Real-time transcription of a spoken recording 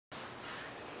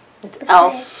It's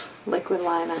e.l.f. liquid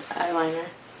eyeliner.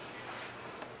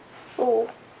 Oh.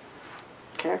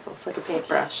 Careful, it's like a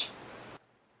paintbrush.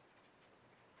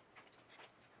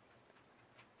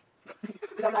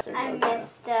 I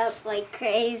messed up like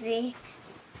crazy.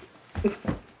 Oh,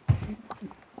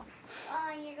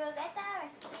 you go get that or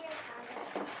here?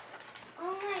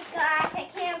 Oh my gosh, I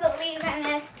can't believe I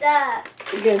messed up.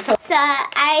 So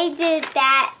I did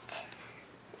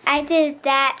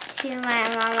that to my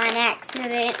mom on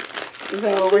accident.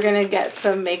 So we're gonna get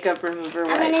some makeup remover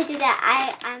wipes. I'm gonna do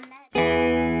that. I'm not.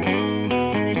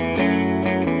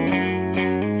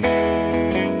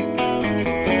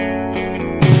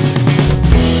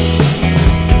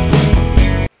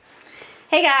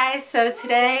 Hey guys, so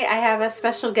today I have a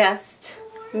special guest,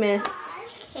 Miss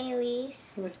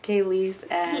Keillisse,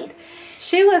 and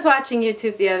she was watching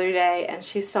YouTube the other day and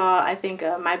she saw, I think,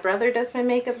 my brother does my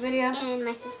makeup video. And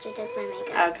my sister does my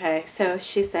makeup. Okay, so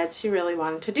she said she really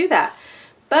wanted to do that.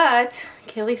 But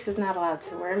Keillisse is not allowed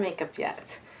to wear makeup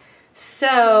yet.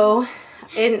 So,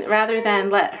 rather than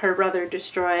let her brother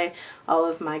destroy all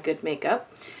of my good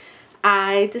makeup,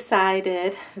 I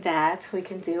decided that we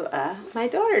can do a my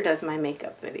daughter does my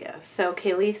makeup video. So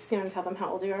Keillisse, you want to tell them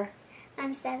how old you are?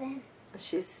 I'm 7.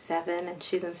 She's 7 and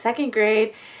she's in 2nd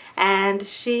grade and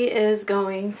she is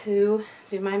going to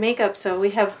do my makeup. So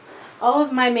we have all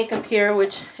of my makeup here,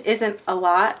 which isn't a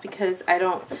lot because I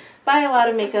don't buy a lot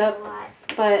of makeup.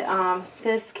 But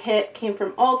this kit came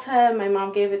from Ulta. My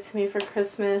mom gave it to me for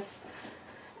Christmas.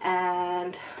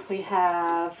 And we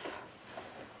have...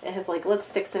 it has like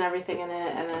lipsticks and everything in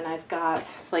it, and then I've got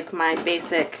like my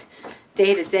basic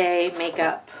day-to-day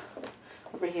makeup.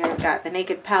 Over here I've got the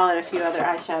Naked palette, a few other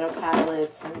eyeshadow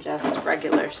palettes, and just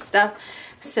regular stuff.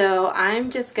 So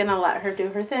I'm just gonna let her do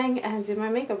her thing and do my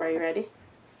makeup. Are you ready?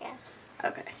 Yes.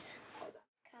 Okay.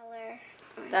 Color.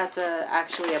 That's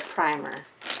actually a primer.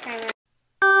 Primer.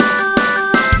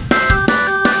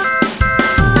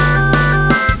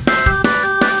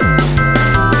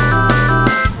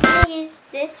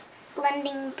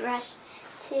 Blending brush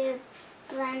to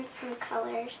blend some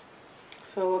colors.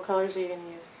 So what colors are you going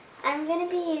to use? I'm going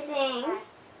to be using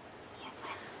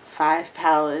 5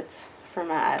 palettes for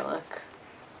my eye look.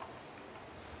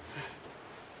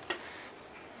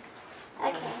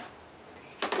 Okay.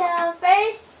 So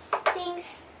first things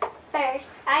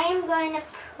first, I am going to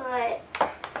put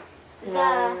I'm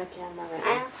going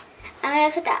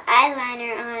to put the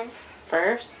eyeliner on.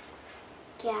 First?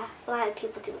 Yeah, a lot of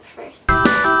people do it first.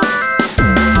 I'm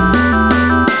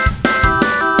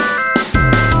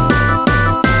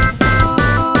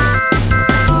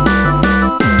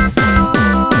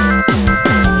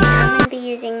going to be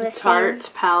using the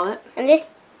Tarte palette. And this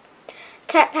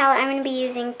Tarte palette, I'm going to be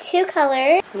using 2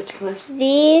 colors. Which colors?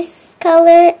 These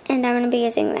color, and I'm going to be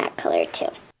using that color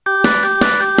too.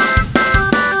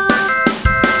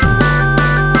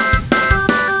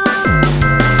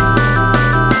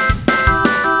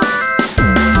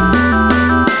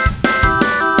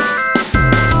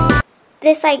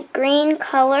 This like green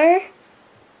color.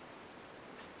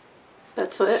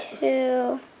 That's what?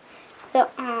 To the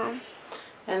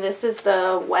And this is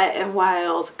the Wet n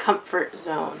Wild Comfort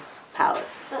Zone palette.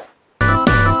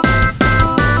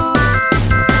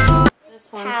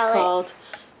 This one's called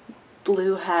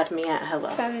Blue Had Me at Hello.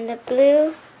 From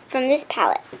this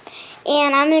palette.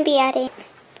 And I'm going to be adding,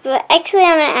 but actually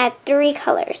I'm going to add 3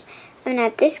 colors. I'm going to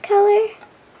add this color.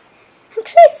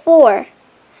 Actually 4.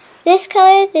 This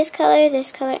color, this color,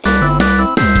 this color, and this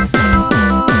color.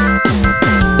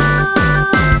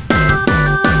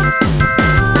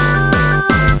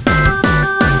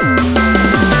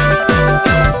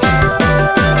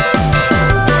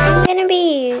 I'm going to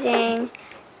be using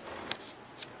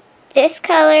this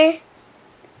color,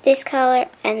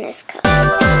 and this color.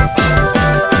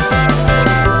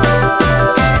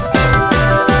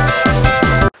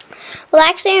 Well,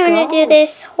 actually, I'm going to do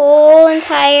this whole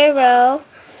entire row.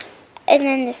 And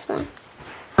then this one.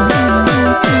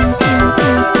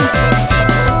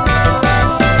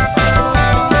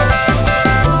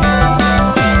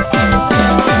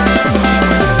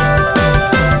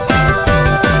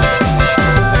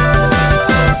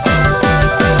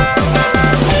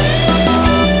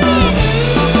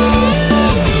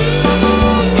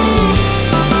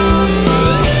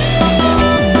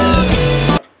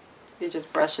 It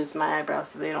just brushes my eyebrows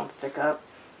so they don't stick up.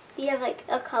 Do you have like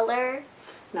a color?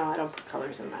 No, I don't put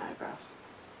colors in my eyebrows.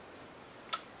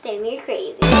 Then you're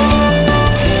crazy. I'm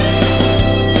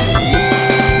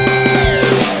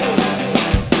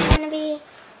going to be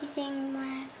using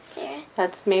my mascara.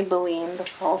 That's Maybelline, the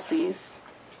falsies.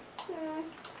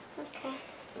 Okay.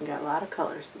 You got a lot of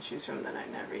colors to choose from that I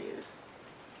never use.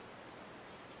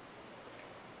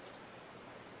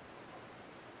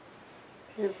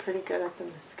 You're pretty good at the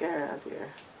mascara, dear.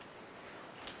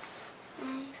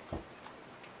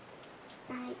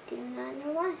 I do not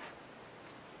know why.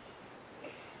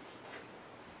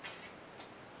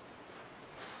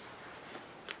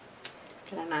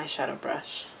 Get an eyeshadow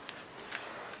brush.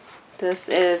 This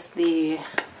is the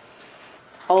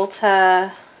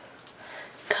Ulta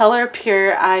Color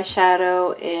Pure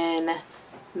eyeshadow in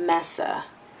Mesa.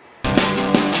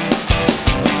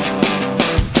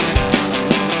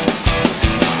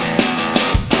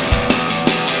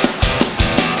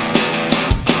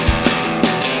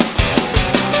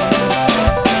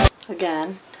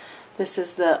 Again, this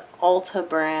is the Ulta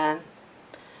brand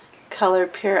Color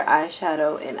Pure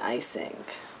eyeshadow in icing.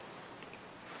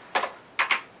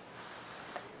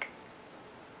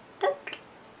 Poke.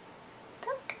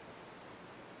 Poke.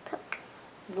 Poke.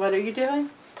 What are you doing?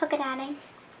 Polka dotting.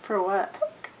 For what?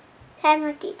 Poke. To add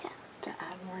more detail. To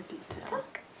add more detail.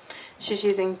 Poke. She's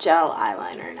using gel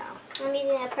eyeliner now. I'm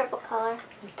using a purple color.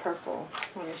 Purple.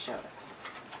 Let me show it.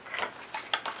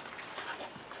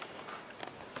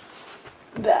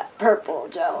 That purple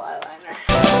gel eyeliner.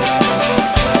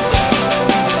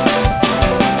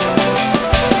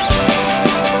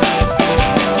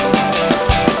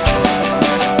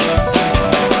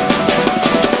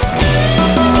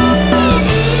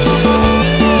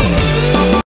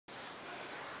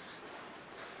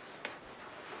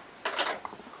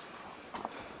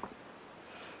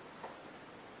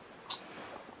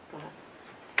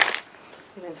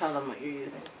 You can tell them what you're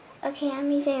using. Okay,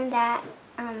 I'm using that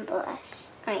blush.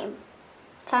 I mean,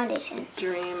 foundation.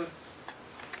 Dream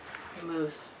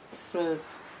Mousse Smooth.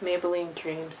 Maybelline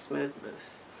Dream Smooth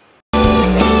Mousse.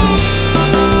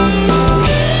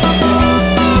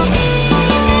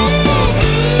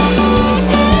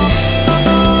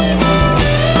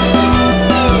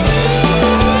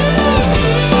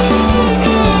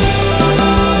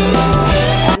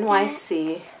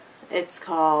 NYC. It's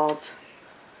called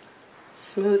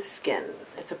Smooth Skin.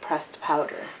 It's a pressed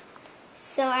powder.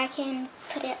 So I can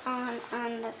put it on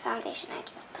the foundation I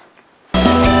just put.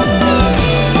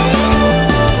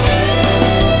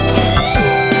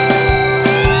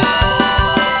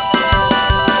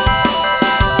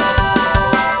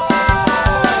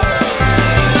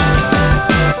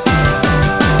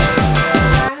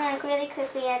 I'm going to really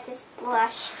quickly add this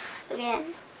blush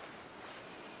again.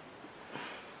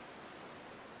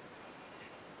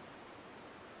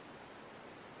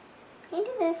 Can you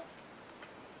do this?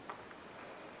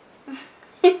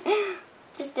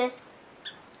 Just this.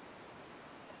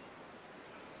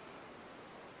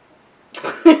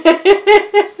 Oh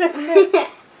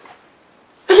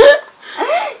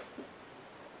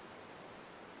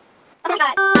my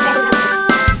God.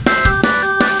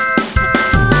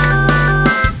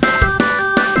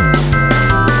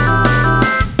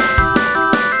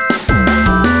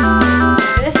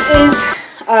 This is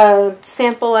a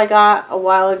sample I got a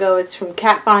while ago. It's from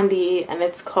Kat Von D and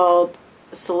it's called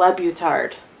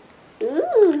Celebutard.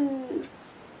 Ooh.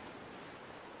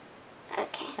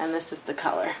 Okay. And this is the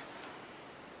color.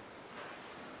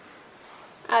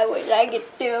 I wish I could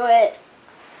do it.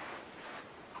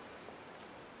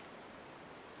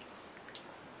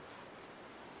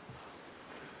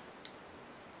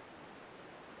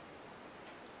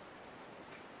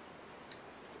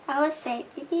 I would say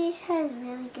BBH is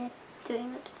really good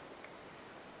doing lipstick.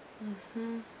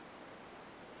 Mm-hmm.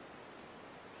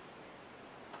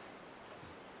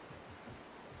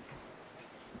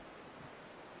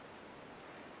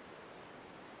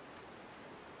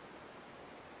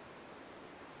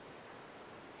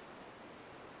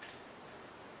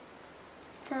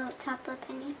 The top lip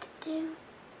I need to do.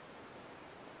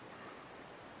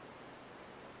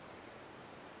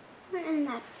 And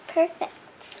that's perfect.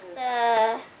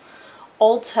 The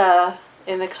Ulta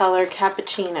in the color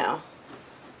Cappuccino.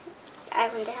 I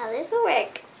wonder how this will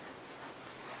work.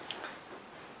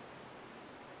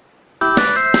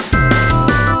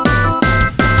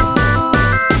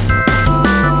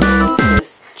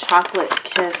 This Chocolate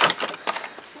Kiss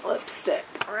lipstick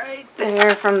right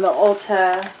there from the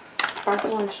Ulta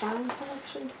Sparkle and Shine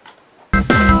collection.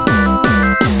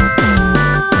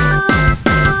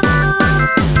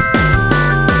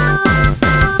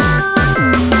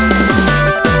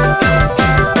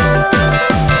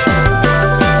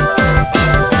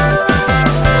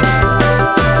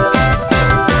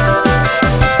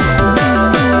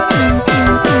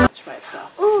 By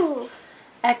itself. Ooh.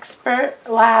 Expert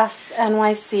Last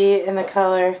NYC in the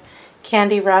color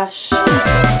Candy Rush.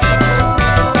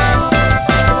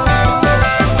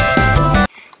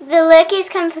 The look is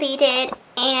completed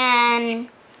and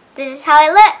this is how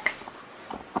it looks.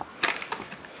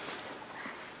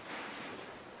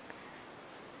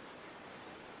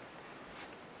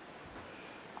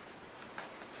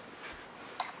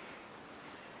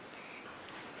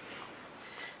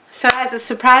 as a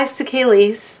surprise to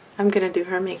Keillisse, I'm going to do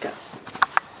her makeup.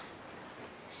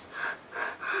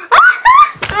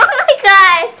 Oh my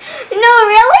god. No,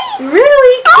 really?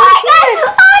 Really? Oh my god.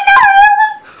 Oh no,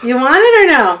 really? You want it or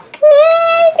no? Oh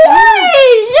my gosh.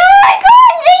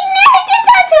 They never did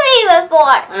that to me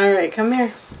before. All right, come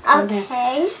here.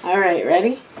 Okay. All right,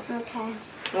 ready? Okay.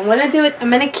 I'm going to do it. I'm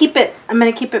going to keep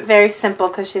it very simple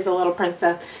because she's a little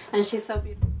princess and she's so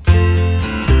beautiful.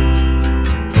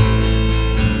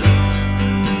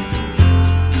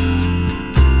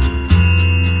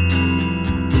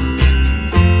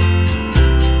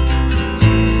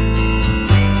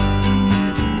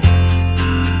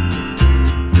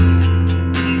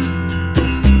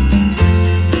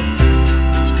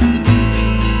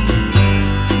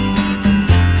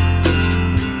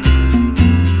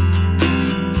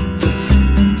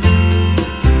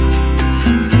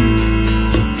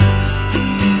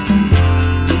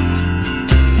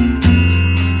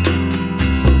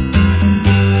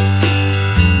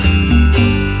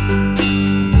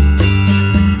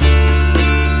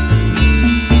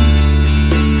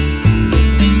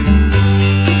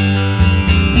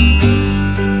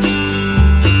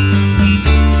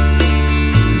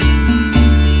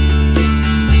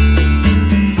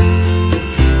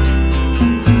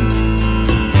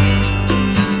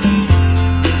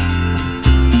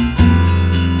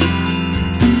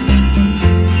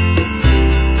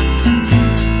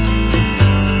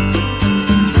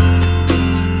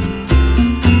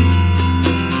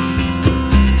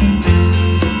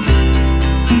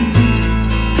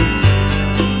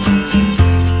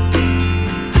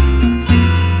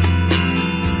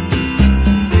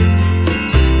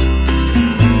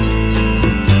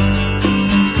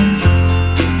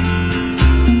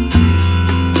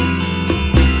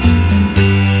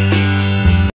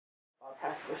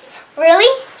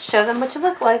 Really? Show them what you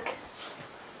look like.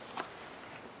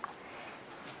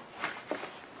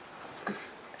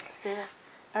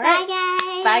 All right. Bye,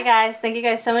 guys. Bye, guys. Thank you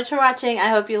guys so much for watching. I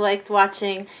hope you liked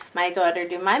watching my daughter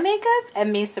do my makeup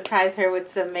and me surprise her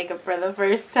with some makeup for the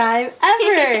first time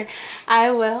ever. I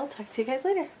will talk to you guys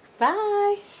later.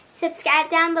 Bye.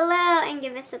 Subscribe down below and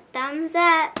give us a thumbs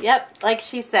up. Yep, like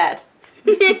she said.